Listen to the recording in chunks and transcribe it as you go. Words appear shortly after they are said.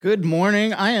Good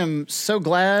morning. I am so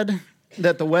glad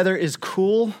that the weather is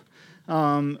cool.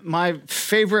 My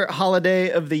favorite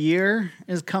holiday of the year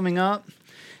is coming up.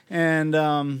 And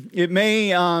it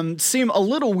may seem a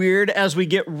little weird as we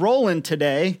get rolling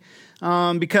today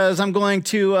because I'm going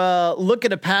to look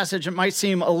at a passage that might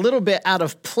seem a little bit out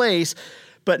of place,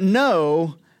 but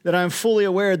know that I'm fully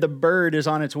aware the bird is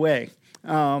on its way.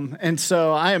 And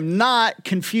so I am not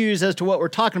confused as to what we're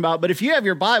talking about. But if you have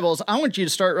your Bibles, I want you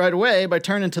to start right away by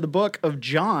turning to the book of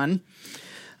John,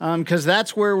 because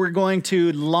that's where we're going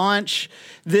to launch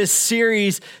this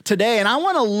series today. And I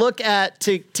want to look at,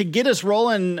 to get us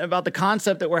rolling about the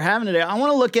concept that we're having today, I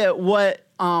want to look at what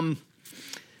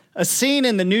a scene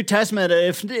in the New Testament,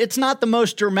 if it's not the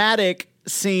most dramatic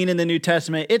scene in the New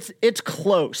Testament, it's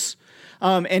close.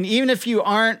 And even if you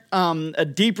aren't a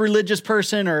deep religious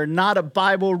person or not a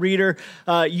Bible reader,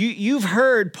 you've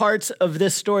heard parts of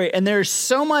this story. And there's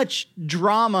so much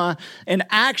drama and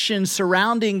action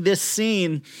surrounding this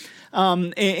scene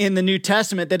in the New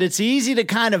Testament that it's easy to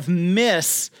kind of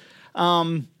miss.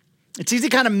 It's easy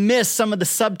to kind of miss some of the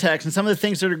subtext and some of the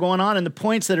things that are going on and the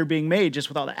points that are being made just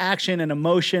with all the action and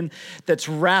emotion that's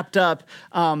wrapped up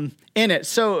in it.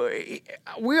 So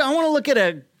I want to look at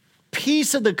a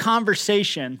piece of the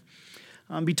conversation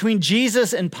between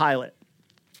Jesus and Pilate.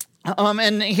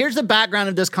 And here's the background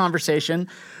of this conversation.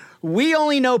 We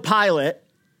only know Pilate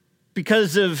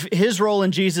because of his role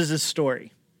in Jesus'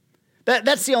 story.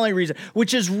 That's the only reason,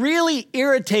 which is really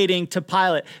irritating to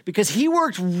Pilate because he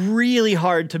worked really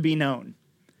hard to be known.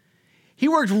 He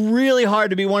worked really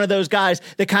hard to be one of those guys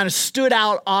that kind of stood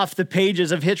out off the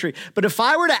pages of history. But if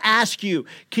I were to ask you,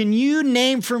 can you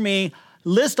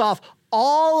list off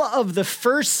all of the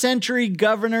first century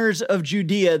governors of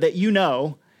Judea that you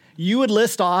know, you would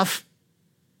list off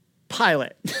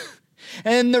Pilate.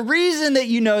 And the reason that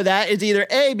you know that is either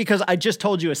A, because I just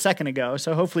told you a second ago,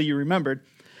 so hopefully you remembered,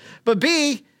 but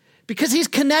B, because he's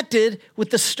connected with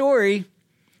the story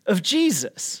of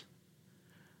Jesus.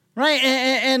 Right?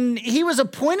 And he was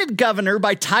appointed governor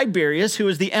by Tiberius, who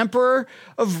was the emperor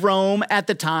of Rome at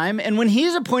the time. And when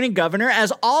he's appointed governor,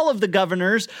 as all of the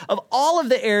governors of all of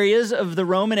the areas of the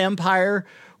Roman Empire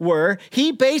were,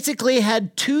 he basically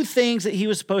had two things that he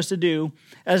was supposed to do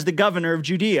as the governor of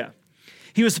Judea.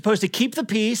 He was supposed to keep the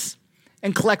peace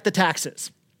and collect the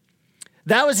taxes.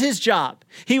 That was his job.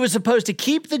 He was supposed to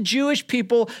keep the Jewish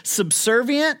people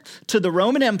subservient to the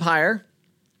Roman Empire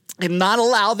and not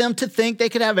allow them to think they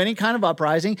could have any kind of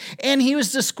uprising. And he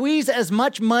was to squeeze as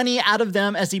much money out of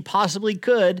them as he possibly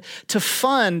could to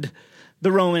fund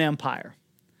the Roman Empire.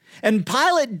 And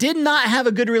Pilate did not have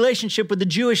a good relationship with the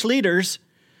Jewish leaders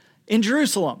in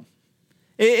Jerusalem.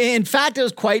 In fact, it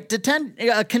was quite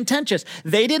contentious.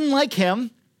 They didn't like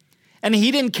him, and he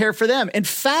didn't care for them. In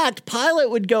fact, Pilate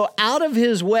would go out of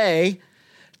his way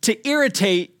to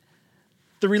irritate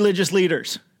the religious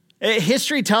leaders.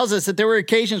 History tells us that there were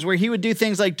occasions where he would do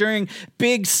things like during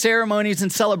big ceremonies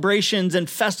and celebrations and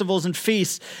festivals and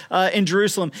feasts in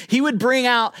Jerusalem. He would bring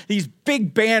out these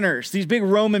big banners, these big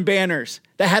Roman banners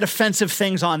that had offensive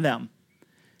things on them,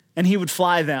 and he would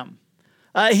fly them.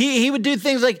 He would do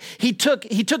things like he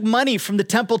took money from the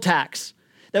temple tax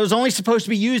that was only supposed to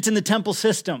be used in the temple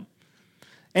system,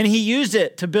 and he used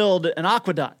it to build an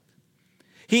aqueduct.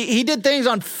 He did things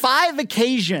on 5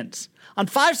 occasions. On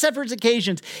 5 separate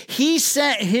occasions, he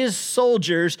sent his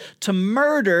soldiers to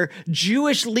murder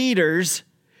Jewish leaders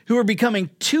who were becoming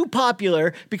too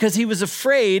popular because he was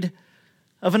afraid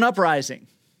of an uprising.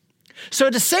 So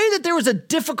to say that there was a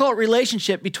difficult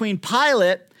relationship between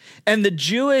Pilate and the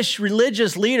Jewish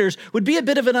religious leaders would be a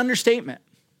bit of an understatement.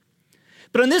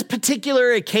 But on this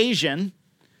particular occasion,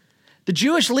 the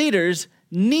Jewish leaders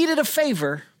needed a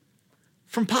favor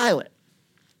from Pilate.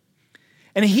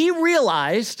 And he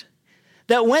realized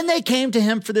that when they came to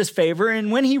him for this favor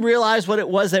and when he realized what it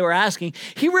was they were asking,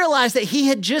 he realized that he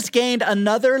had just gained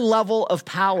another level of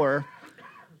power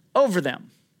over them.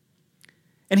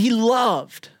 And he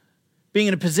loved being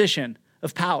in a position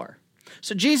of power.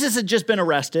 So Jesus had just been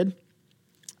arrested.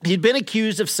 He'd been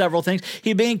accused of several things.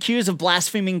 He'd been accused of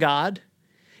blaspheming God.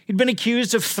 He'd been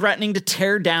accused of threatening to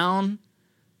tear down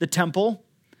the temple.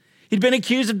 He'd been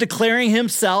accused of declaring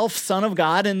himself Son of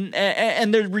God,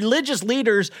 and the religious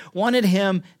leaders wanted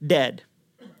him dead.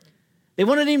 They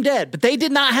wanted him dead, but they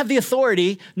did not have the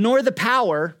authority nor the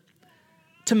power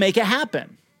to make it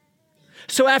happen.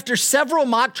 So after several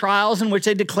mock trials in which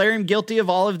they declare him guilty of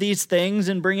all of these things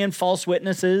and bring in false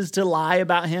witnesses to lie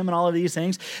about him and all of these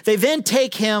things, they then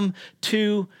take him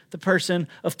to the person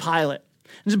of Pilate.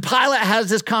 And Pilate has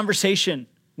this conversation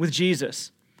with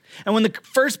Jesus. And when the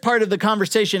first part of the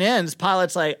conversation ends,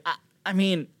 Pilate's like, I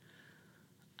mean,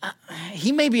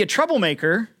 he may be a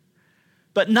troublemaker,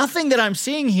 but nothing that I'm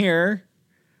seeing here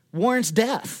warrants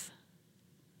death.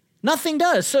 Nothing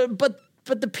does. So, but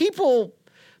the people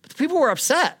were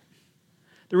upset.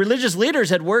 The religious leaders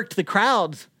had worked the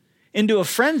crowds into a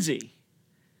frenzy.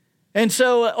 And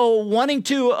so wanting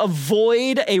to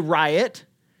avoid a riot,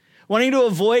 wanting to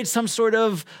avoid some sort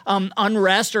of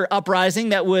unrest or uprising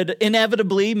that would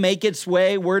inevitably make its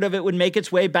way, word of it would make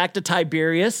its way back to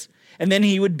Tiberius, and then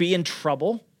he would be in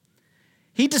trouble,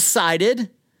 he decided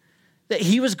that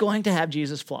he was going to have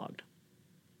Jesus flogged.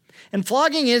 And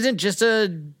flogging isn't just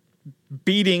a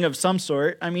beating of some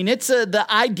sort. I mean, it's the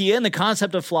idea and the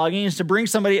concept of flogging is to bring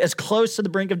somebody as close to the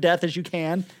brink of death as you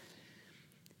can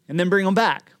and then bring them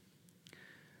back.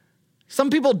 Some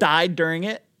people died during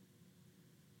it,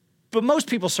 but most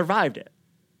people survived it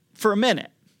for a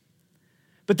minute.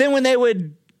 But then when they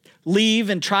would leave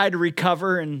and try to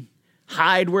recover and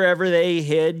hide wherever they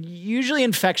hid, usually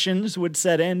infections would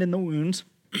set in the wounds,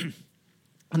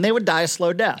 and they would die a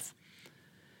slow death.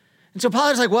 And so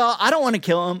Pilate's like, well, I don't want to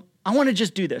kill him. I want to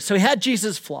just do this. So he had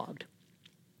Jesus flogged.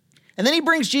 And then he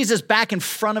brings Jesus back in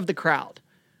front of the crowd.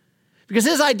 Because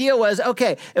his idea was,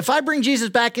 okay, if I bring Jesus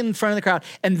back in front of the crowd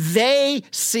and they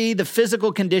see the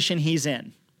physical condition he's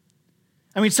in,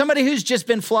 I mean, somebody who's just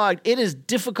been flogged, it is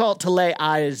difficult to lay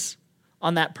eyes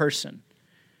on that person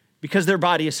because their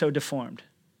body is so deformed.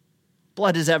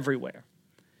 Blood is everywhere.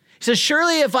 He says,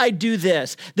 surely if I do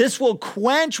this, this will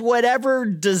quench whatever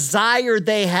desire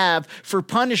they have for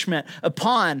punishment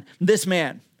upon this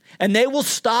man, and they will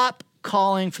stop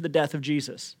calling for the death of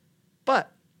Jesus.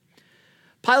 But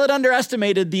Pilate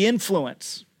underestimated the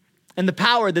influence and the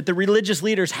power that the religious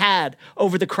leaders had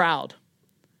over the crowd.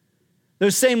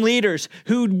 Those same leaders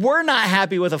who were not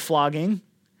happy with a flogging,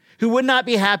 who would not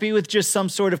be happy with just some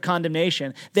sort of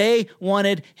condemnation, they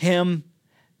wanted him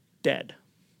dead.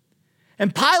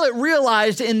 And Pilate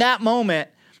realized in that moment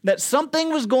that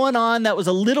something was going on that was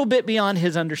a little bit beyond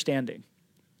his understanding.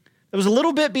 It was a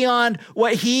little bit beyond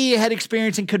what he had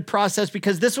experienced and could process,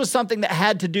 because this was something that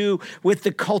had to do with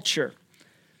the culture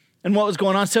and what was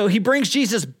going on. So he brings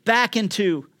Jesus back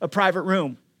into a private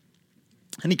room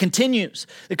and he continues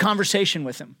the conversation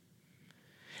with him.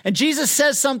 And Jesus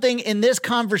says something in this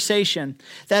conversation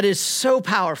that is so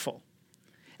powerful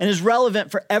and is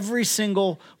relevant for every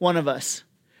single one of us.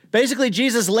 Basically,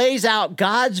 Jesus lays out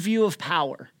God's view of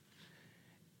power.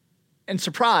 And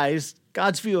surprise,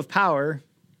 God's view of power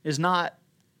is not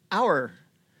our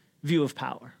view of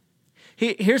power.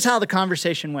 Here's how the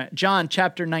conversation went. John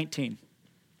chapter 19,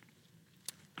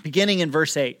 beginning in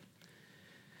verse 8.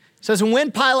 It says, and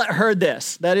when Pilate heard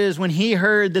this, that is, when he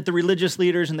heard that the religious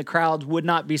leaders and the crowds would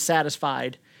not be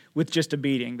satisfied with just a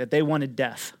beating, that they wanted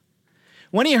death.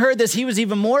 When he heard this, he was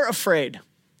even more afraid.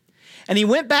 And he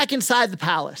went back inside the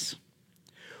palace.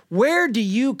 Where do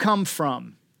you come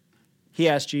from? He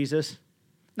asked Jesus.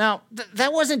 Now,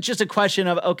 that wasn't just a question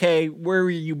of, okay, where were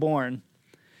you born?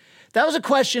 That was a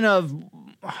question of,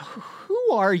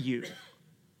 who are you?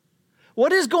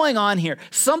 What is going on here?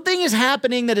 Something is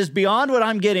happening that is beyond what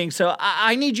I'm getting. So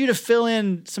I need you to fill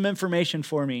in some information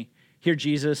for me here,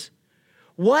 Jesus.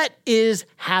 What is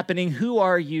happening? Who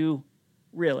are you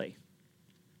really?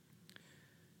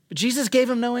 But Jesus gave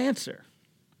him no answer.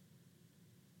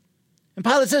 And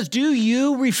Pilate says, do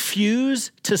you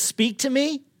refuse to speak to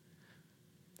me?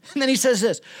 And then he says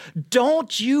this,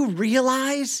 don't you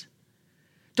realize?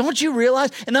 Don't you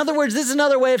realize? In other words, this is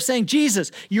another way of saying,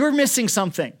 Jesus, you're missing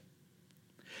something.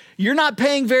 You're not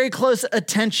paying very close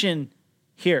attention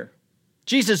here.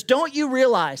 Jesus, don't you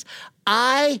realize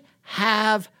I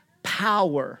have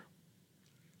power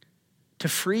to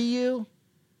free you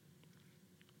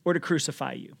or to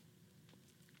crucify you?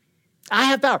 I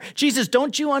have power. Jesus,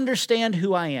 don't you understand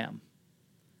who I am?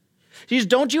 Jesus,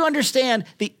 don't you understand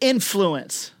the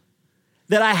influence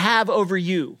that I have over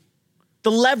you?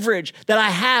 The leverage that I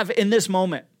have in this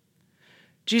moment?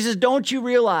 Jesus, don't you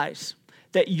realize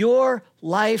that your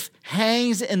life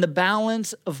hangs in the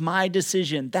balance of my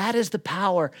decision? That is the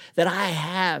power that I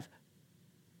have.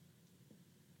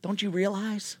 Don't you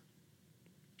realize?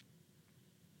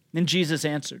 Then Jesus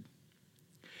answered,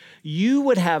 you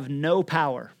would have no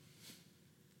power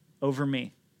over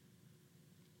me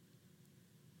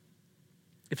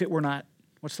if it were not,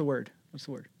 what's the word?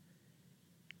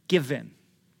 Given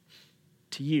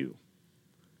to you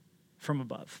from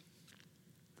above.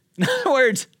 In other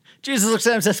words, Jesus looks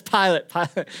at him and says, Pilate,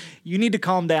 you need to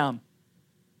calm down.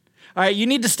 All right, you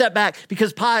need to step back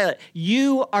because Pilate,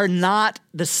 you are not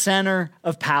the center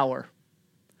of power.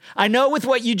 I know with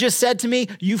what you just said to me,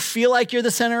 you feel like you're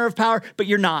the center of power, but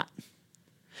you're not.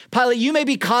 Pilate, you may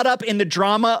be caught up in the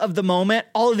drama of the moment,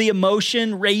 all of the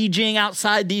emotion raging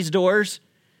outside these doors,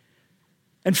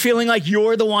 and feeling like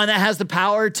you're the one that has the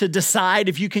power to decide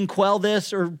if you can quell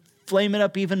this or flame it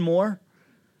up even more.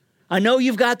 I know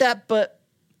you've got that, but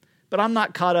I'm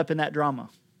not caught up in that drama.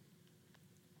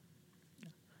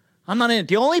 I'm not in it.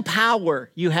 The only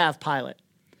power you have, Pilate,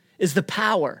 is the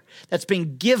power that's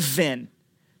been given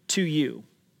to you,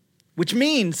 which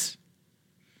means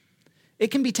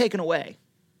it can be taken away.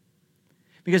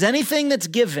 Because anything that's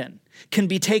given can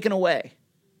be taken away.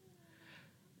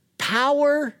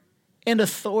 Power and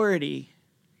authority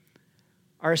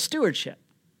are a stewardship.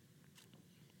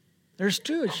 They're a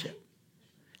stewardship.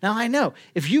 Now, I know,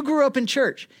 if you grew up in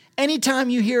church, anytime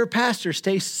you hear a pastor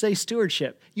say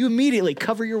stewardship, you immediately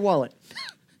cover your wallet,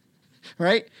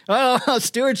 right? Oh,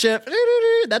 stewardship,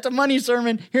 that's a money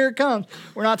sermon. Here it comes.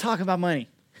 We're not talking about money.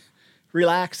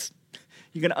 Relax.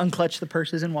 You're going to unclutch the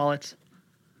purses and wallets.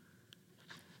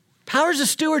 Power is a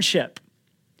stewardship.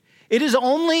 It is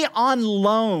only on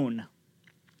loan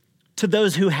to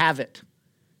those who have it.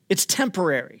 It's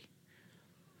temporary.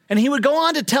 And he would go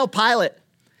on to tell Pilate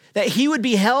that he would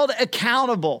be held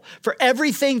accountable for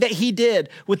everything that he did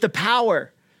with the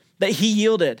power that he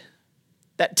yielded,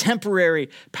 that temporary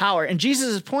power. And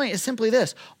Jesus' point is simply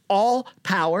this: all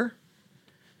power,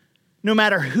 no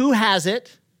matter who has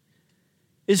it,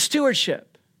 is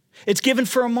stewardship. It's given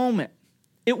for a moment.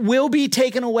 It will be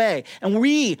taken away. And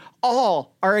we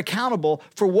all are accountable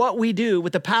for what we do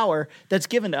with the power that's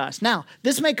given to us. Now,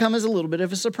 this may come as a little bit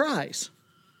of a surprise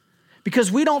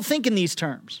because we don't think in these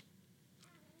terms.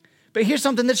 But here's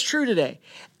something that's true today.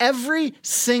 Every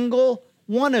single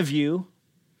one of you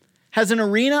has an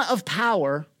arena of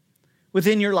power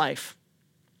within your life.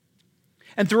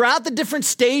 And throughout the different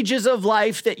stages of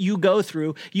life that you go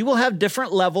through, you will have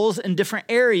different levels and different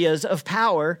areas of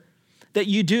power that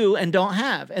you do and don't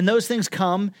have. And those things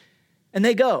come and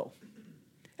they go.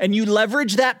 And you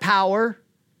leverage that power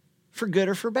for good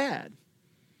or for bad.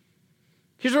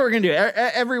 Here's what we're going to do.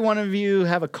 Every one of you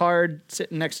have a card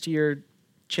sitting next to your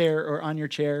chair or on your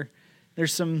chair.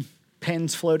 There's some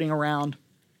pens floating around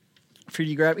for you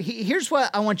to grab. Here's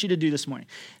what I want you to do this morning.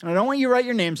 And I don't want you to write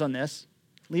your names on this.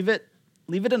 Leave it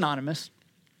anonymous.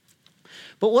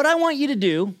 But what I want you to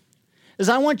do is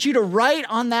I want you to write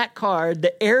on that card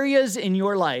the areas in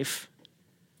your life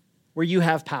where you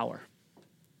have power.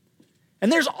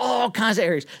 And there's all kinds of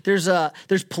areas.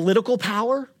 There's political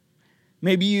power.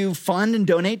 Maybe you fund and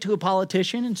donate to a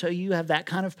politician, and so you have that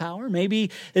kind of power. Maybe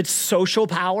it's social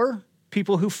power,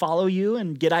 people who follow you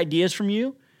and get ideas from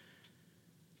you.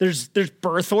 There's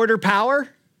birth order power.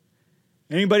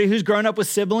 Anybody who's grown up with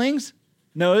siblings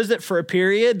knows that for a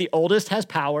period, the oldest has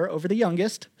power over the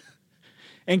youngest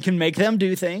and can make them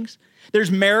do things. There's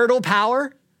marital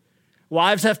power.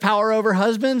 Wives have power over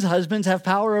husbands. Husbands have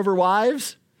power over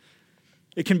wives.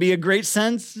 It can be a great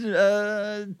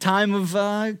time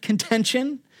of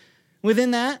contention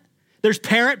within that. There's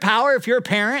parent power. If you're a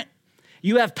parent,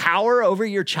 you have power over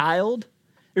your child.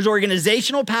 There's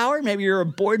organizational power. Maybe you're a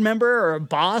board member or a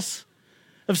boss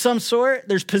of some sort.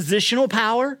 There's positional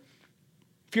power.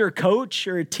 If you're a coach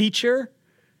or a teacher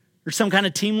or some kind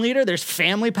of team leader, there's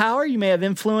family power. You may have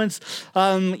influence.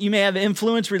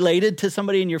 Related to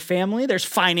somebody in your family. There's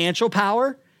financial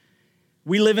power.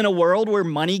 We live in a world where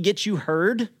money gets you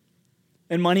heard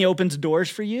and money opens doors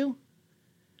for you.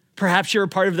 Perhaps you're a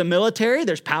part of the military.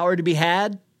 There's power to be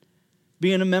had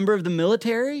being a member of the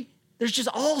military. There's just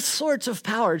all sorts of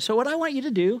power. So what I want you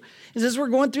to do is, as we're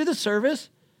going through the service,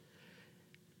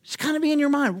 just kind of be in your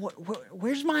mind,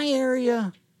 where's my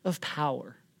area of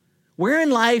power? Where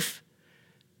in life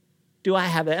do I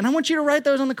have that? And I want you to write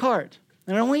those on the card.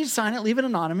 And I don't want you to sign it, leave it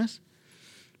anonymous.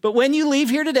 But when you leave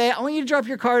here today, I want you to drop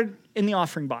your card in the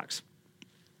offering box.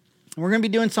 And we're going to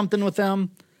be doing something with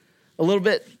them a little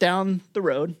bit down the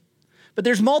road. But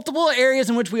there's multiple areas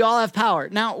in which we all have power.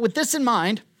 Now, with this in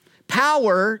mind,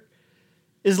 power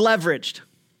is leveraged.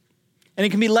 And it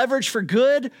can be leveraged for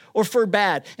good or for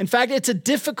bad. In fact, it's a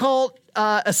difficult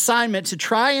assignment to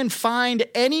try and find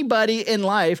anybody in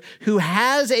life who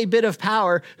has a bit of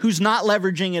power who's not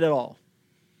leveraging it at all.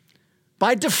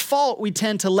 By default, we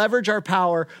tend to leverage our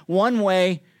power one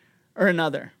way or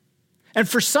another. And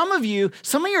for some of you,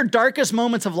 some of your darkest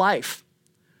moments of life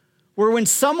were when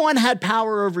someone had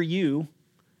power over you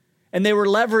and they were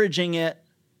leveraging it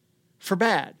for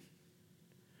bad.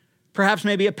 Perhaps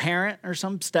maybe a parent or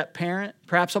some step-parent,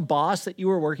 perhaps a boss that you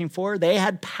were working for. They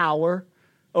had power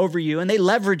over you and they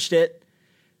leveraged it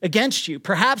against you.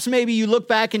 Perhaps maybe you look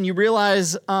back and you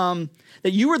realize that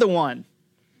you were the one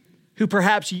who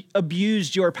perhaps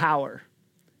abused your power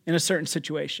in a certain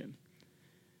situation.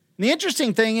 And the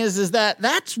interesting thing is that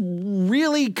that's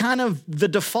really kind of the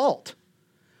default.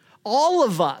 All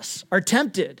of us are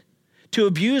tempted to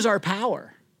abuse our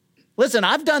power. Listen,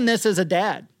 I've done this as a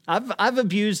dad. I've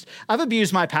abused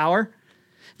my power.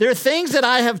 There are things that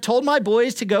I have told my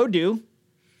boys to go do,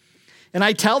 and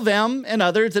I tell them and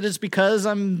others that it's because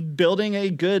I'm building a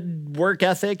good work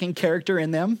ethic and character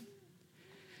in them.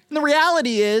 And the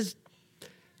reality is,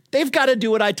 they've got to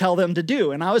do what I tell them to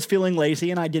do, and I was feeling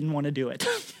lazy and I didn't want to do it.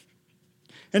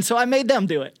 And so I made them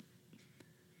do it.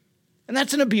 And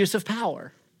that's an abuse of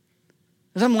power.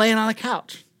 As I'm laying on the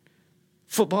couch,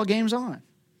 football game's on.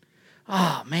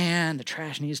 Oh man, the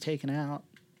trash needs taken out.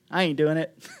 I ain't doing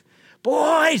it.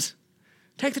 Boys,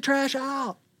 take the trash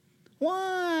out.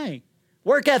 Why?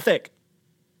 Work ethic.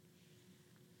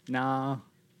 Nah,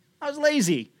 I was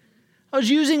lazy. I was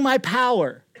using my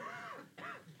power.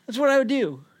 That's what I would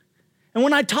do. And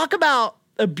when I talk about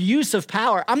abuse of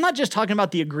power, I'm not just talking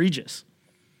about the egregious,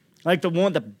 like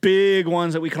the big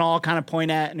ones that we can all kind of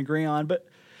point at and agree on, but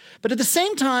at the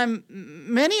same time,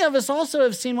 many of us also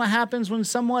have seen what happens when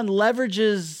someone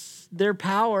leverages their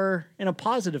power in a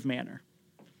positive manner.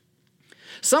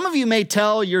 Some of you may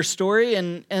tell your story,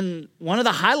 and one of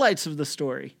the highlights of the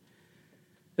story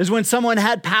is when someone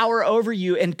had power over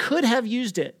you and could have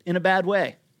used it in a bad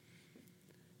way,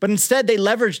 but instead they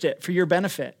leveraged it for your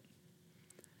benefit.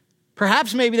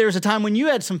 Perhaps maybe there was a time when you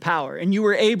had some power and you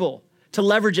were able to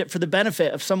leverage it for the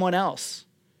benefit of someone else,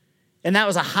 and that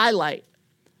was a highlight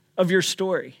of your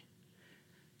story.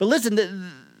 But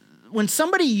listen, when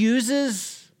somebody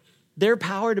uses their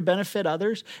power to benefit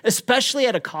others, especially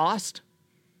at a cost,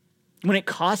 when it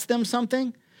costs them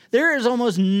something, there is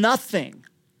almost nothing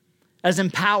as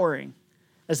empowering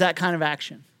as that kind of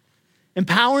action.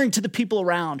 Empowering to the people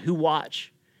around who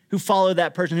watch, who follow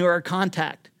that person, who are in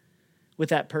contact with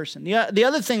that person. The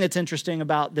other thing that's interesting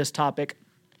about this topic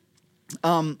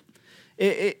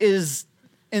is,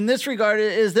 in this regard,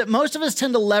 is that most of us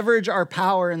tend to leverage our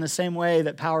power in the same way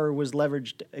that power was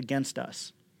leveraged against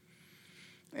us.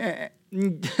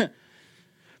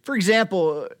 For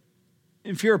example,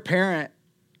 if you're a parent,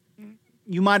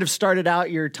 you might have started out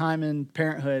your time in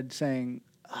parenthood saying,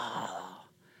 "Oh,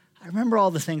 I remember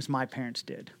all the things my parents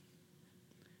did,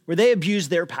 where they abused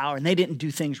their power and they didn't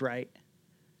do things right."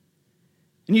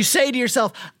 And you say to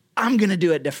yourself, "I'm going to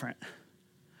do it different.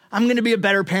 I'm going to be a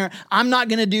better parent. I'm not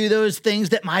going to do those things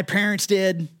that my parents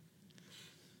did."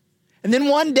 And then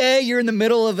one day you're in the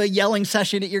middle of a yelling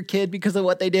session at your kid because of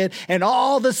what they did, and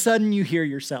all of a sudden you hear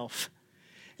yourself.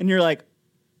 And you're like,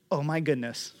 "Oh my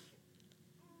goodness,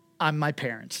 I'm my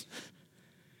parents.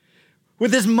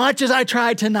 With as much as I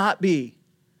try to not be,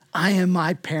 I am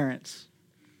my parents."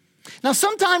 Now,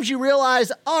 sometimes you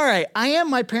realize, all right, I am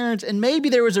my parents, and maybe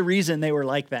there was a reason they were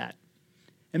like that.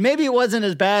 And maybe it wasn't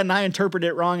as bad, and I interpreted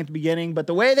it wrong at the beginning, but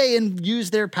the way they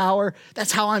use their power,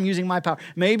 that's how I'm using my power.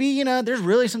 Maybe, there's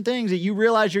really some things that you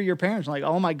realize you're your parents, like,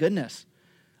 oh my goodness,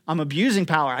 I'm abusing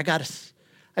power. I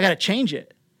gotta change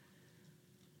it.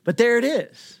 But there it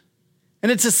is.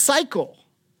 And it's a cycle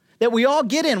that we all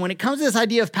get in when it comes to this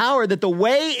idea of power, that the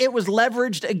way it was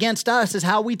leveraged against us is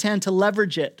how we tend to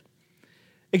leverage it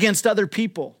against other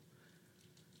people.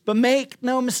 But make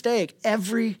no mistake,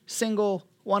 every single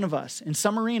one of us in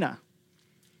some arena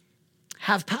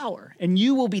have power, and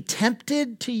you will be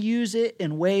tempted to use it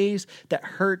in ways that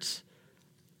hurts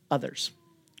others.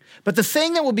 But the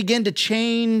thing that will begin to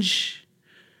change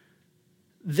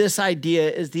this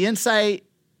idea is the insight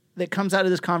that comes out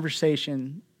of this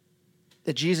conversation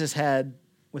that Jesus had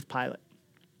with Pilate.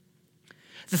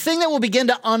 The thing that will begin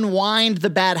to unwind the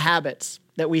bad habits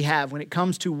that we have when it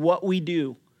comes to what we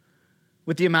do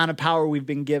with the amount of power we've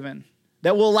been given,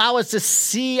 that will allow us to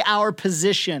see our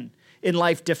position in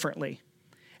life differently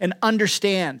and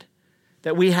understand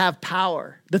that we have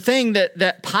power. The thing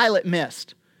that Pilate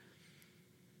missed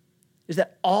is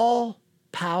that all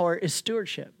power is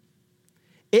stewardship.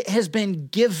 It has been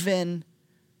given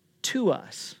to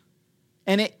us,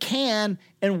 and it can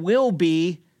and will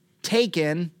be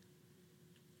taken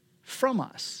from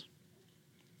us.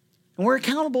 And we're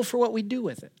accountable for what we do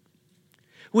with it,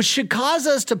 which should cause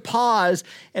us to pause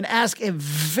and ask a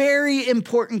very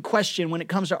important question when it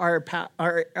comes to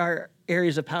our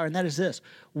areas of power, and that is this: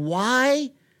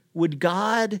 why would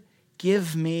God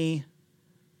give me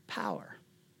power?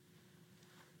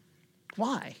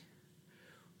 Why?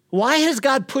 Why has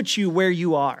God put you where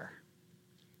you are?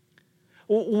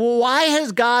 Why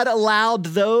has God allowed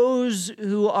those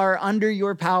who are under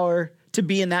your power to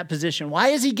be in that position? Why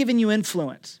has he given you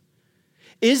influence?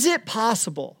 Is it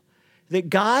possible that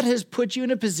God has put you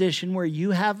in a position where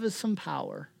you have some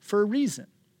power for a reason?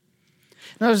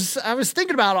 And I was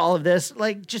thinking about all of this,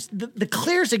 like just the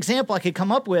clearest example I could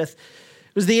come up with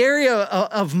was the area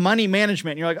of money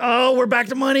management. You're like, oh, we're back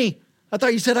to money. I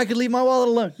thought you said I could leave my wallet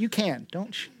alone. You can,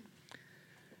 don't you?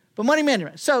 But money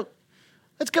management. So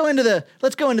let's go into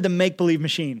the make-believe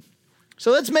machine.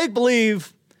 So let's make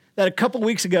believe that a couple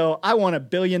weeks ago I won $1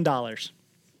 billion.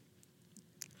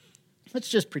 Let's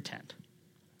just pretend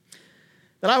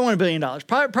that I won $1 billion.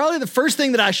 Probably the first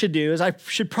thing that I should do is I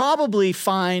should probably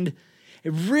find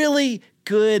a really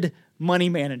good money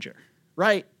manager,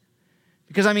 right?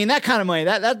 Because I mean, that kind of money,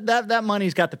 that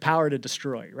money's got the power to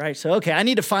destroy, right? So, okay, I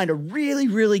need to find a really,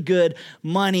 really good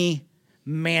money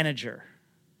manager,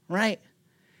 right?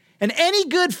 And any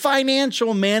good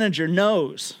financial manager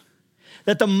knows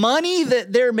that the money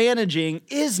that they're managing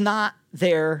is not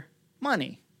their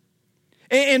money.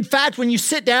 In fact, when you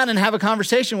sit down and have a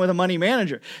conversation with a money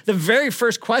manager, the very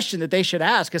first question that they should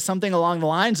ask is something along the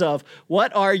lines of,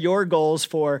 what are your goals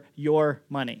for your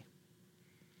money?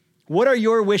 What are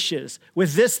your wishes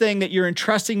with this thing that you're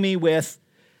entrusting me with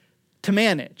to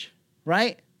manage,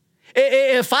 right?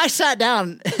 If I sat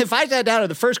down at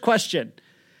the first question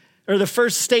or the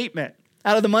first statement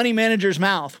out of the money manager's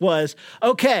mouth was,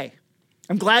 okay,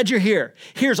 I'm glad you're here.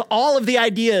 Here's all of the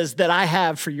ideas that I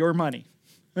have for your money.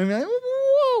 I'm like,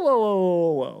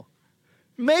 whoa.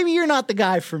 Maybe you're not the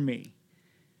guy for me.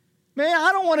 Man,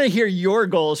 I don't want to hear your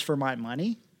goals for my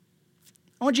money.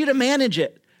 I want you to manage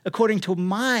it according to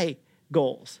my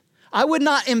goals. I would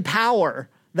not empower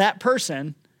that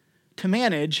person to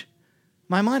manage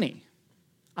my money.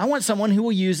 I want someone who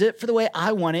will use it for the way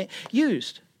I want it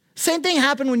used. Same thing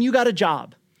happened when you got a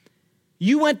job.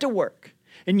 You went to work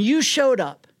and you showed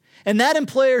up and that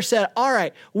employer said, all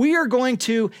right, we are going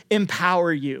to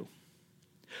empower you.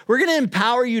 We're going to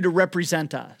empower you to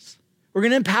represent us. We're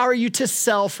going to empower you to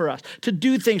sell for us, to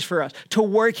do things for us, to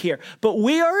work here. But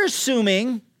we are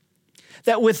assuming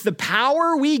that with the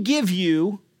power we give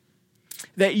you,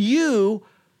 that you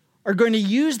are going to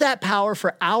use that power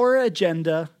for our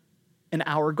agenda and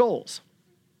our goals.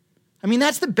 I mean,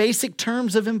 that's the basic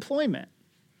terms of employment.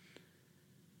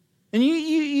 And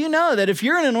you know that if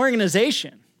you're in an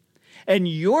organization and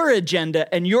your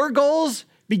agenda and your goals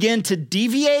begin to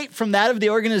deviate from that of the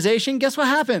organization, guess what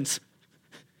happens?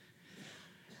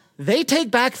 They take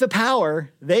back the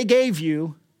power they gave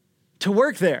you to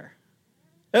work there.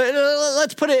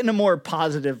 Let's put it in a more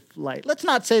positive light. Let's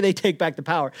not say they take back the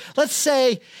power. Let's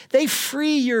say they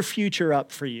free your future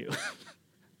up for you.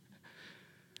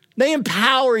 They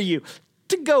empower you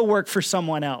to go work for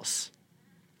someone else.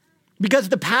 Because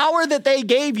the power that they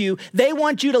gave you, they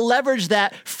want you to leverage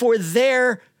that for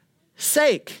their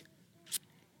sake.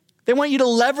 They want you to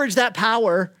leverage that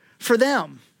power for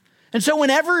them. And so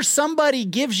whenever somebody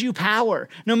gives you power,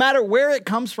 no matter where it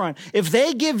comes from, if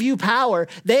they give you power,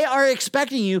 they are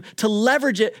expecting you to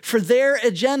leverage it for their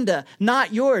agenda,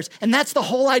 not yours. And that's the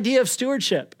whole idea of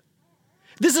stewardship.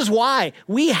 This is why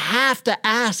we have to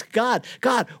ask God,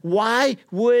 why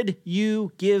would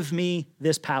you give me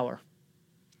this power?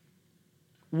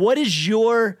 What is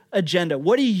your agenda?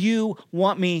 What do you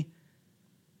want me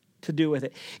to do with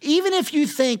it? Even if you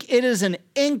think it is an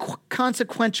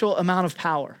inconsequential amount of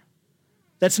power,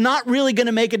 that's not really going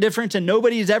to make a difference and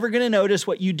nobody's ever going to notice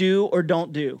what you do or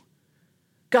don't do.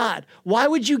 God, why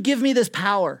would you give me this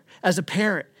power as a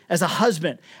parent, as a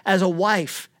husband, as a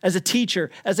wife, as a teacher,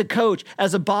 as a coach,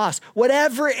 as a boss,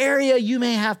 whatever area you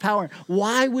may have power in?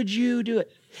 Why would you do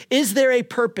it? Is there a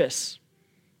purpose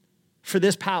for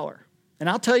this power? And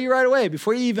I'll tell you right away,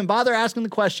 before you even bother asking the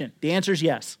question, the answer is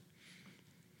yes.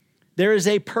 There is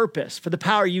a purpose for the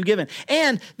power you've given.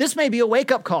 And this may be a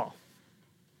wake-up call.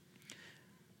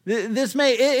 This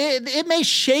may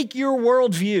shake your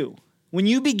worldview when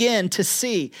you begin to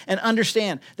see and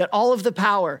understand that all of the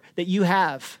power that you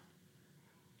have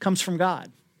comes from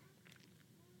God.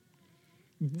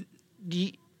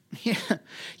 You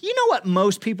know what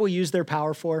most people use their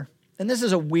power for? And this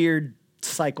is a weird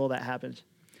cycle that happens.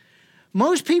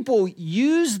 Most people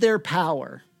use their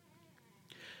power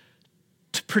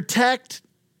to protect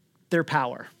their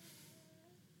power.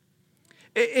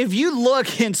 If you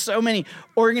look in so many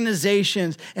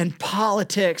organizations and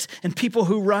politics and people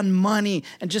who run money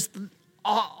and just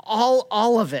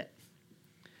all of it,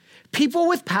 people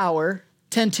with power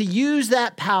tend to use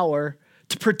that power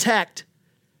to protect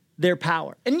their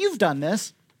power. And you've done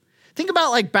this. Think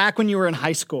about like back when you were in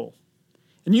high school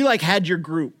and you like had your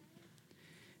group.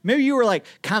 Maybe you were like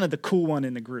kind of the cool one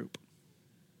in the group.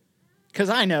 Because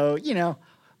I know,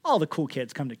 all the cool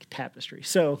kids come to Tapestry.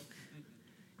 So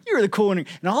you were the cool one. And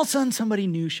all of a sudden somebody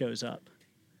new shows up.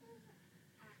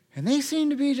 And they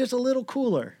seem to be just a little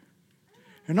cooler.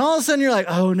 And all of a sudden you're like,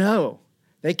 oh no,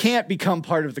 They can't become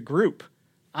part of the group.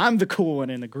 I'm the cool one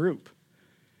in the group.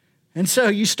 And so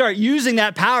you start using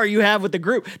that power you have with the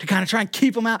group to kind of try and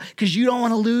keep them out because you don't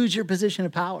want to lose your position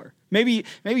of power. Maybe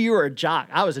you were a jock.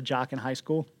 I was a jock in high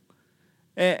school.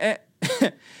 And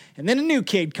then a new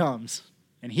kid comes,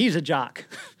 and he's a jock.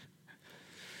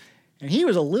 And he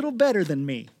was a little better than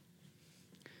me.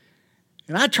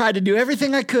 And I tried to do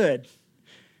everything I could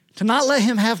to not let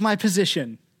him have my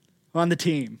position on the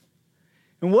team.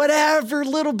 And whatever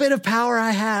little bit of power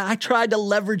I had, I tried to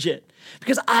leverage it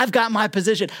because I've got my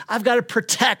position. I've got to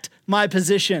protect my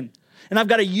position. And I've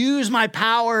got to use my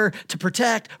power to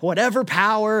protect whatever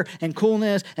power and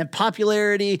coolness and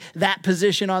popularity that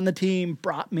position on the team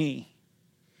brought me.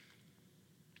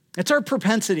 It's our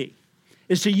propensity,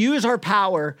 is to use our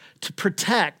power to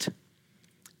protect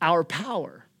our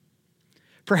power.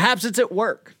 Perhaps it's at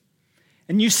work,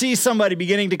 and you see somebody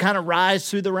beginning to kind of rise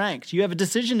through the ranks. You have a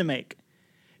decision to make.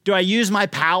 Do I use my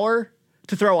power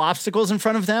to throw obstacles in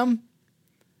front of them?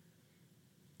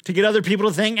 To get other people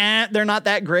to think, they're not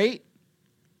that great?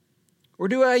 Or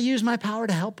do I use my power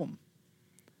to help them?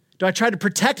 Do I try to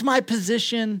protect my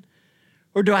position,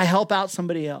 or do I help out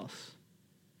somebody else?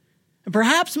 And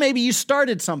perhaps maybe you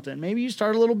started something. Maybe you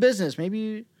started a little business. Maybe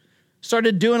you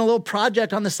started doing a little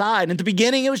project on the side. And at the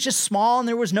beginning, it was just small and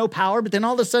there was no power, but then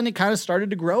all of a sudden it kind of started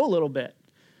to grow a little bit.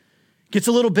 Gets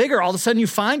a little bigger. All of a sudden you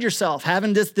find yourself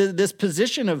having this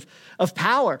position of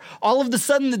power. All of a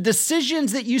sudden the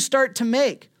decisions that you start to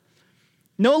make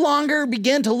no longer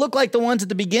begin to look like the ones at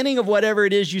the beginning of whatever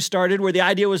it is you started, where the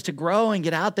idea was to grow and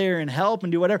get out there and help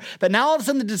and do whatever. But now all of a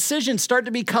sudden the decisions start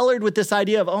to be colored with this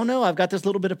idea of, oh no, I've got this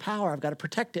little bit of power. I've got to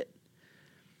protect it.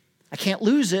 I can't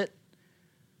lose it.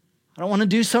 I don't want to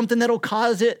do something that'll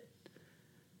cause it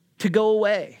to go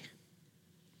away.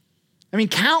 I mean,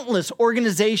 countless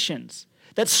organizations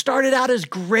that started out as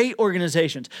great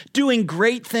organizations, doing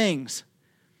great things,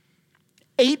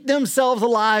 ate themselves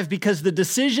alive because the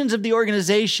decisions of the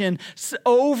organization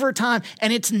over time,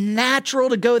 and it's natural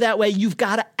to go that way. You've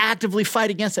got to actively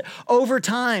fight against it. Over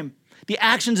time, the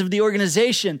actions of the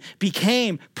organization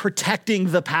became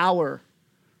protecting the power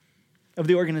of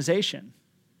the organization.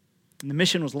 And the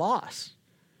mission was lost.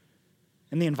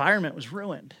 And the environment was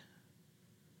ruined.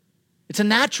 It's a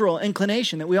natural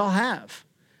inclination that we all have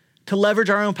to leverage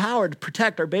our own power, to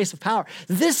protect our base of power.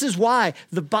 This is why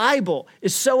the Bible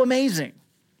is so amazing.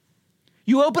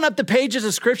 You open up the pages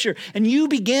of Scripture and you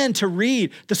begin to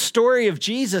read the story of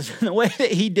Jesus and the way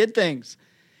that he did things.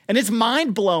 And it's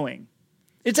mind-blowing.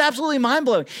 It's absolutely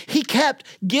mind-blowing. He kept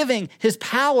giving his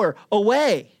power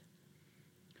away.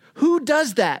 Who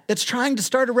does that that's trying to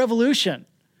start a revolution?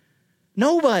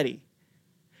 Nobody.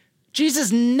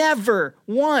 Jesus never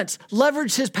once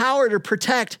leveraged his power to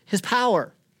protect his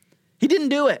power. He didn't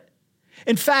do it.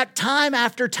 In fact, time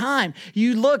after time,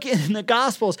 you look in the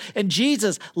Gospels and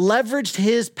Jesus leveraged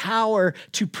his power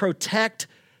to protect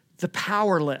the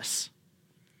powerless.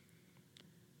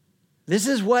 This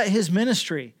is what his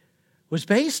ministry was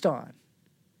based on.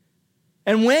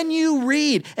 And when you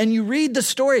read the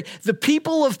story, the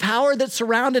people of power that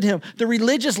surrounded him, the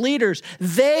religious leaders,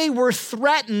 they were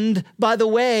threatened by the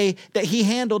way that he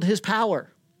handled his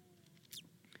power.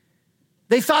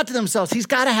 They thought to themselves, he's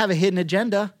got to have a hidden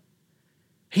agenda.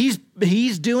 He's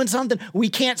doing something. We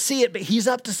can't see it, but he's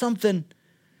up to something.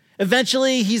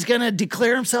 Eventually, he's going to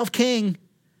declare himself king.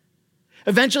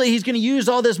 Eventually, he's going to use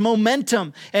all this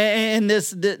momentum and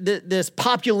this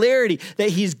popularity that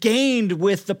he's gained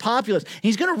with the populace.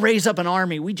 He's going to raise up an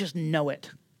army. We just know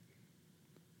it.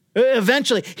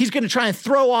 Eventually, he's going to try and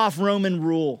throw off Roman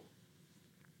rule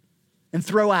and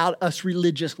throw out us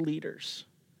religious leaders.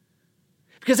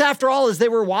 Because after all, as they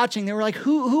were watching, they were like,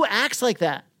 who acts like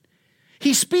that?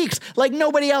 He speaks like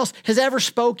nobody else has ever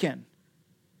spoken.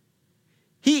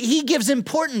 He gives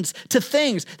importance to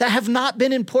things that have not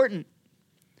been important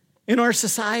in our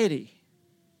society.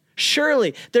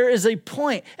 Surely there is a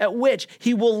point at which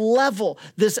he will level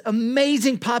this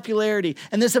amazing popularity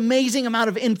and this amazing amount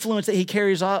of influence that he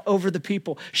carries over the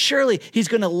people. Surely he's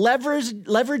going to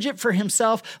leverage it for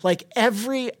himself like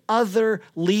every other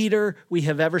leader we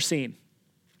have ever seen.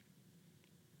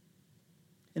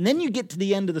 And then you get to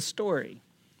the end of the story.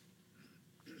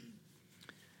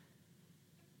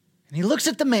 And he looks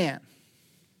at the man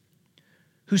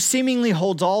who seemingly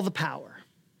holds all the power.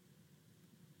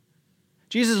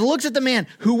 Jesus looks at the man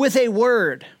who with a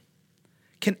word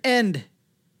can end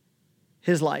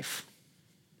his life.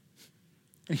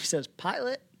 And he says,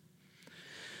 Pilate,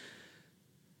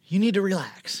 you need to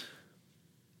relax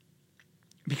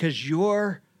because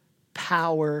your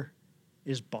power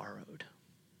is borrowed.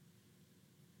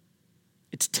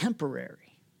 It's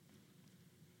temporary.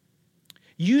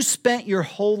 You spent your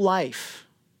whole life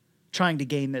trying to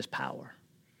gain this power.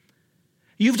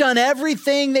 You've done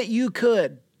everything that you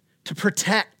could to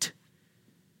protect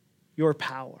your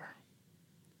power.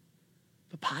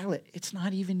 But Pilate, it's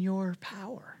not even your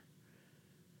power.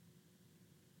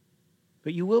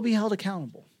 But you will be held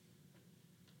accountable.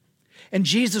 And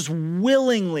Jesus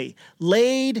willingly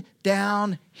laid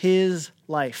down his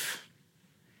life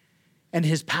and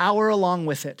his power along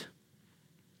with it.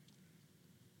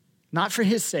 Not for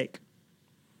his sake,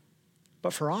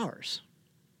 but for ours.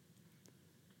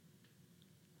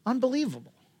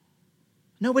 Unbelievable.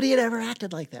 Nobody had ever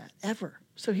acted like that, ever.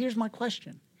 So here's my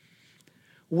question.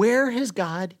 Where has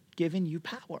God given you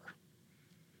power?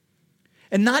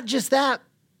 And not just that,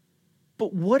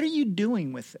 but what are you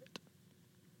doing with it?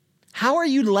 How are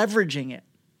you leveraging it?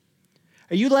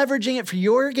 Are you leveraging it for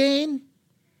your gain?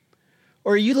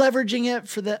 Or are you leveraging it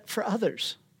for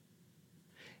others?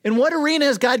 In what arena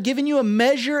has God given you a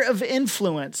measure of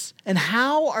influence? And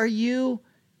how are you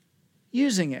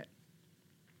using it?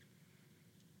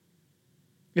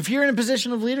 If you're in a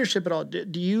position of leadership at all,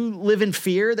 do you live in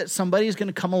fear that somebody's going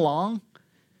to come along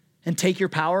and take your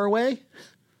power away?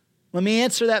 Let me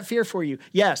answer that fear for you.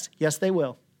 Yes, they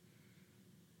will.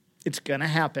 It's going to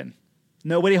happen.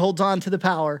 Nobody holds on to the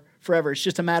power forever. It's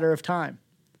just a matter of time.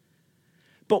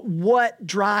 But what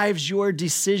drives your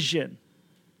decision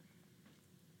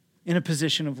in a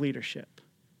position of leadership?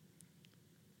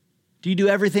 Do you do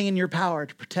everything in your power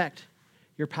to protect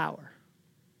your power?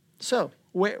 So,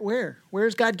 where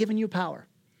has God given you power?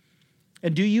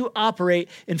 And do you operate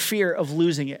in fear of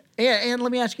losing it? And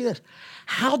let me ask you this.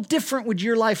 How different would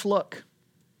your life look?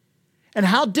 And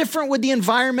how different would the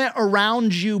environment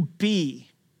around you be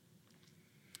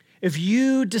if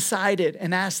you decided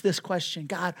and asked this question,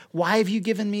 God, why have you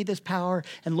given me this power?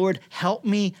 And Lord, help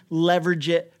me leverage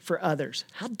it for others.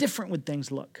 How different would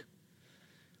things look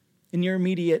in your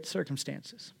immediate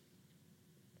circumstances?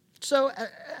 So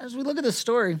as we look at this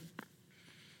story,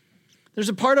 there's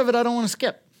a part of it I don't want to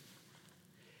skip.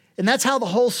 And that's how the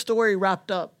whole story wrapped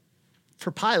up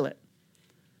for Pilate.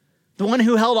 The one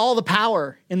who held all the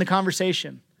power in the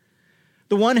conversation.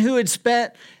 The one who had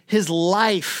spent his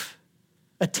life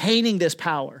attaining this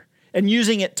power and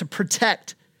using it to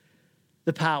protect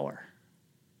the power.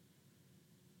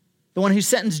 The one who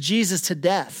sentenced Jesus to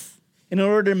death in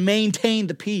order to maintain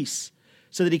the peace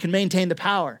so that he can maintain the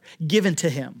power given to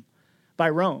him by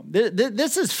Rome.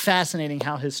 This is fascinating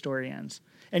how his story ends.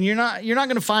 And you're not going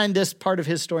to find this part of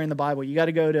his story in the Bible. You got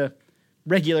to go to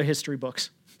regular history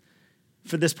books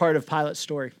for this part of Pilate's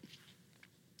story.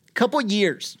 A couple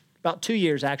years, about 2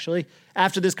 years actually,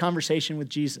 after this conversation with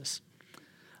Jesus,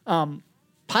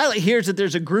 Pilate hears that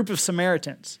there's a group of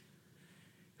Samaritans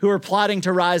who are plotting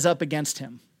to rise up against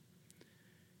him,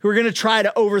 who are going to try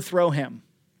to overthrow him.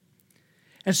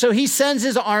 And so he sends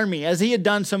his army, as he had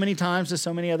done so many times to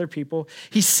so many other people,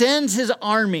 he sends his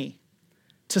army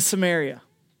to Samaria.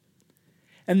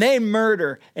 And they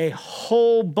murder a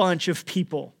whole bunch of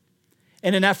people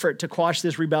in an effort to quash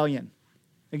this rebellion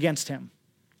against him.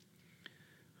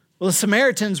 Well, the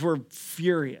Samaritans were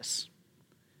furious.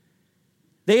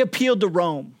 They appealed to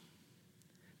Rome.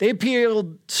 They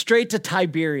appealed straight to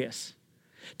Tiberius.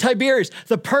 Tiberius,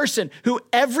 the person who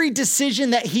every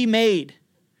decision that he made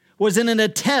was in an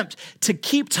attempt to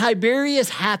keep Tiberius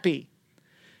happy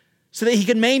so that he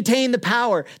could maintain the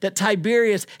power that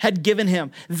Tiberius had given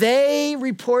him. They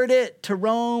report it to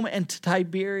Rome and to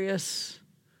Tiberius.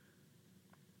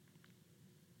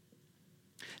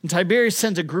 And Tiberius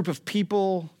sends a group of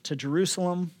people to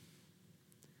Jerusalem,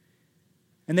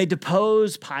 and they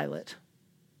depose Pilate,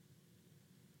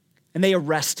 and they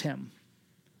arrest him,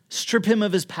 strip him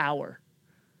of his power.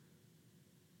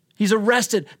 He's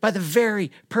arrested by the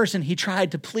very person he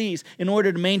tried to please in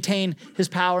order to maintain his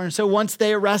power. And so once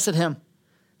they arrested him,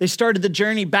 they started the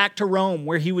journey back to Rome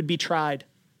where he would be tried.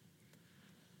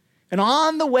 And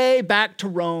on the way back to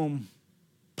Rome,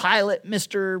 Pilate,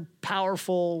 Mr.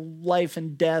 Powerful, life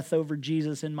and death over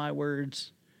Jesus in my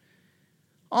words.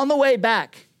 On the way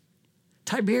back,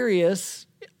 Tiberius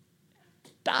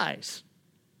dies.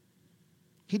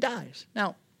 He dies.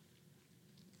 Now,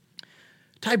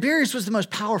 Tiberius was the most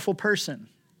powerful person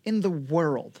in the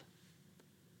world.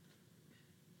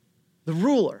 The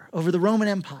ruler over the Roman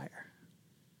Empire.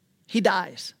 He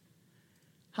dies.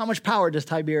 How much power does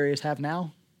Tiberius have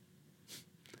now?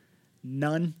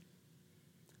 None.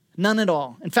 None at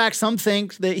all. In fact, some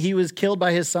think that he was killed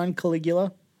by his son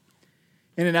Caligula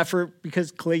in an effort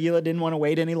because Caligula didn't want to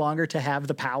wait any longer to have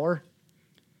the power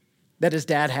that his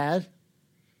dad had.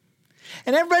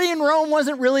 And everybody in Rome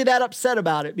wasn't really that upset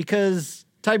about it because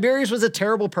Tiberius was a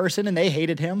terrible person and they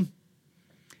hated him.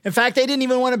 In fact, they didn't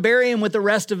even want to bury him with the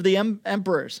rest of the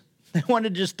emperors. They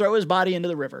wanted to just throw his body into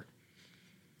the river.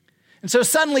 And so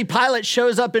suddenly Pilate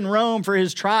shows up in Rome for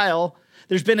his trial.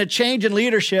 There's been a change in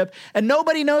leadership, and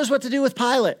nobody knows what to do with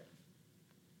Pilate.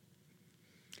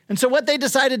 And so what they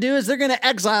decide to do is they're going to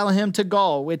exile him to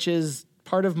Gaul, which is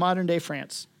part of modern-day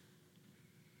France.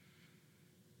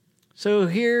 So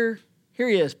here he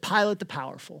is, Pilate the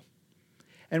Powerful.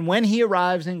 And when he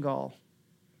arrives in Gaul,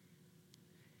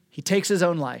 he takes his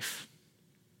own life,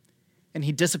 and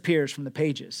he disappears from the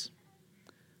pages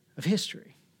of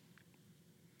history.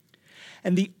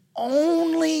 And the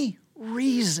only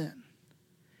reason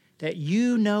that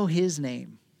you know his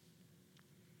name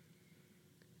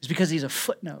is because he's a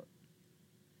footnote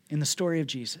in the story of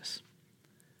Jesus,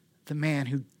 the man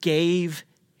who gave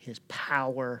his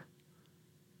power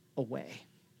away.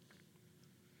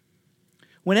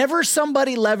 Whenever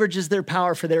somebody leverages their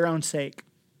power for their own sake,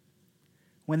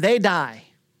 when they die,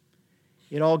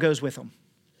 it all goes with them.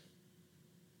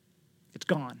 It's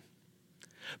gone.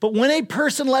 But when a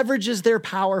person leverages their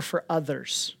power for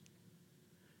others,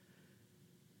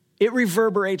 it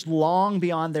reverberates long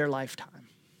beyond their lifetime.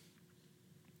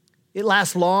 It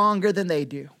lasts longer than they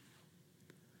do.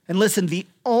 And listen, the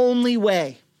only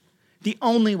way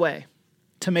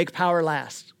to make power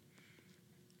last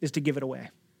is to give it away,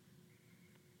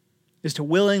 is to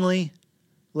willingly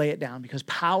lay it down, because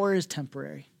power is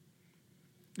temporary.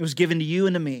 It was given to you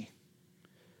and to me.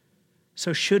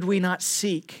 So should we not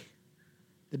seek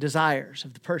the desires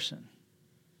of the person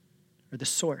or the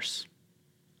source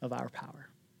of our power?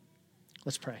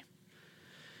 Let's pray.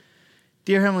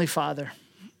 Dear Heavenly Father,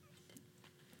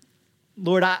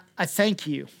 Lord, I thank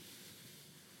you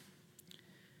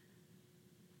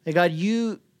that, God,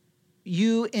 you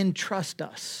entrust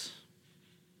us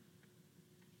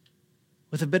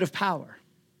with a bit of power,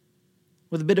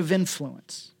 with a bit of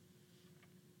influence.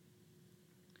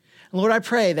 And Lord, I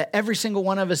pray that every single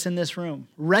one of us in this room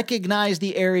recognize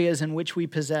the areas in which we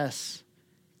possess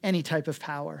any type of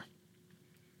power.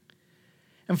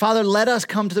 And Father, let us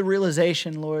come to the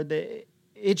realization, Lord, that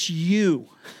it's you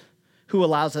who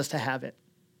allows us to have it.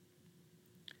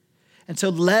 And so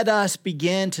let us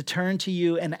begin to turn to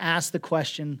you and ask the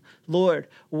question, Lord,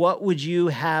 what would you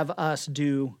have us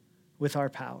do with our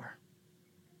power?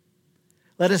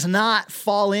 Let us not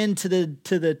fall into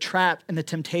the trap and the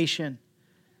temptation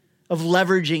of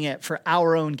leveraging it for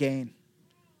our own gain.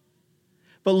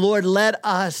 But Lord, let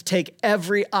us take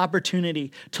every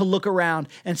opportunity to look around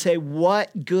and say,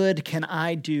 what good can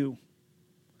I do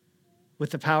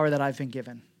with the power that I've been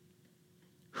given?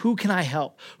 Who can I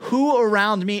help? Who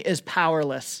around me is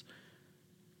powerless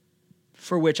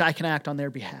for which I can act on their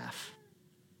behalf?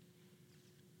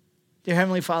 Dear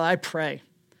Heavenly Father, I pray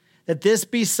that this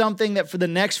be something that for the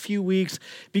next few weeks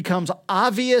becomes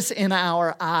obvious in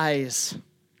our eyes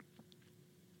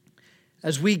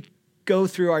as we go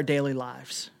through our daily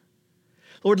lives.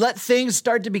 Lord, let things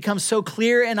start to become so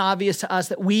clear and obvious to us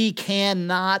that we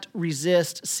cannot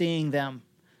resist seeing them.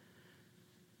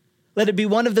 Let it be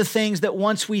one of the things that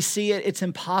once we see it, it's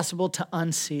impossible to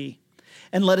unsee.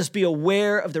 And let us be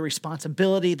aware of the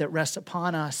responsibility that rests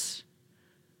upon us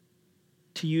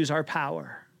to use our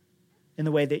power in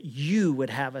the way that you would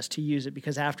have us to use it,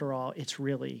 because after all, it's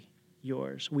really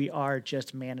yours. We are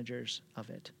just managers of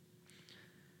it.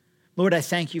 Lord, I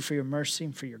thank you for your mercy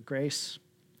and for your grace,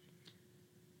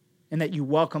 and that you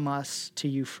welcome us to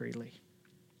you freely.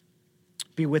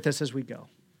 Be with us as we go.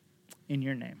 In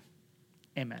your name,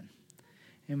 amen.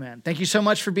 Amen. Thank you so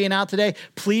much for being out today.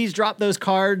 Please drop those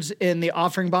cards in the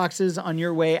offering boxes on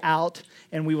your way out,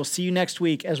 and we will see you next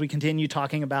week as we continue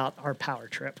talking about our power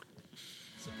trip.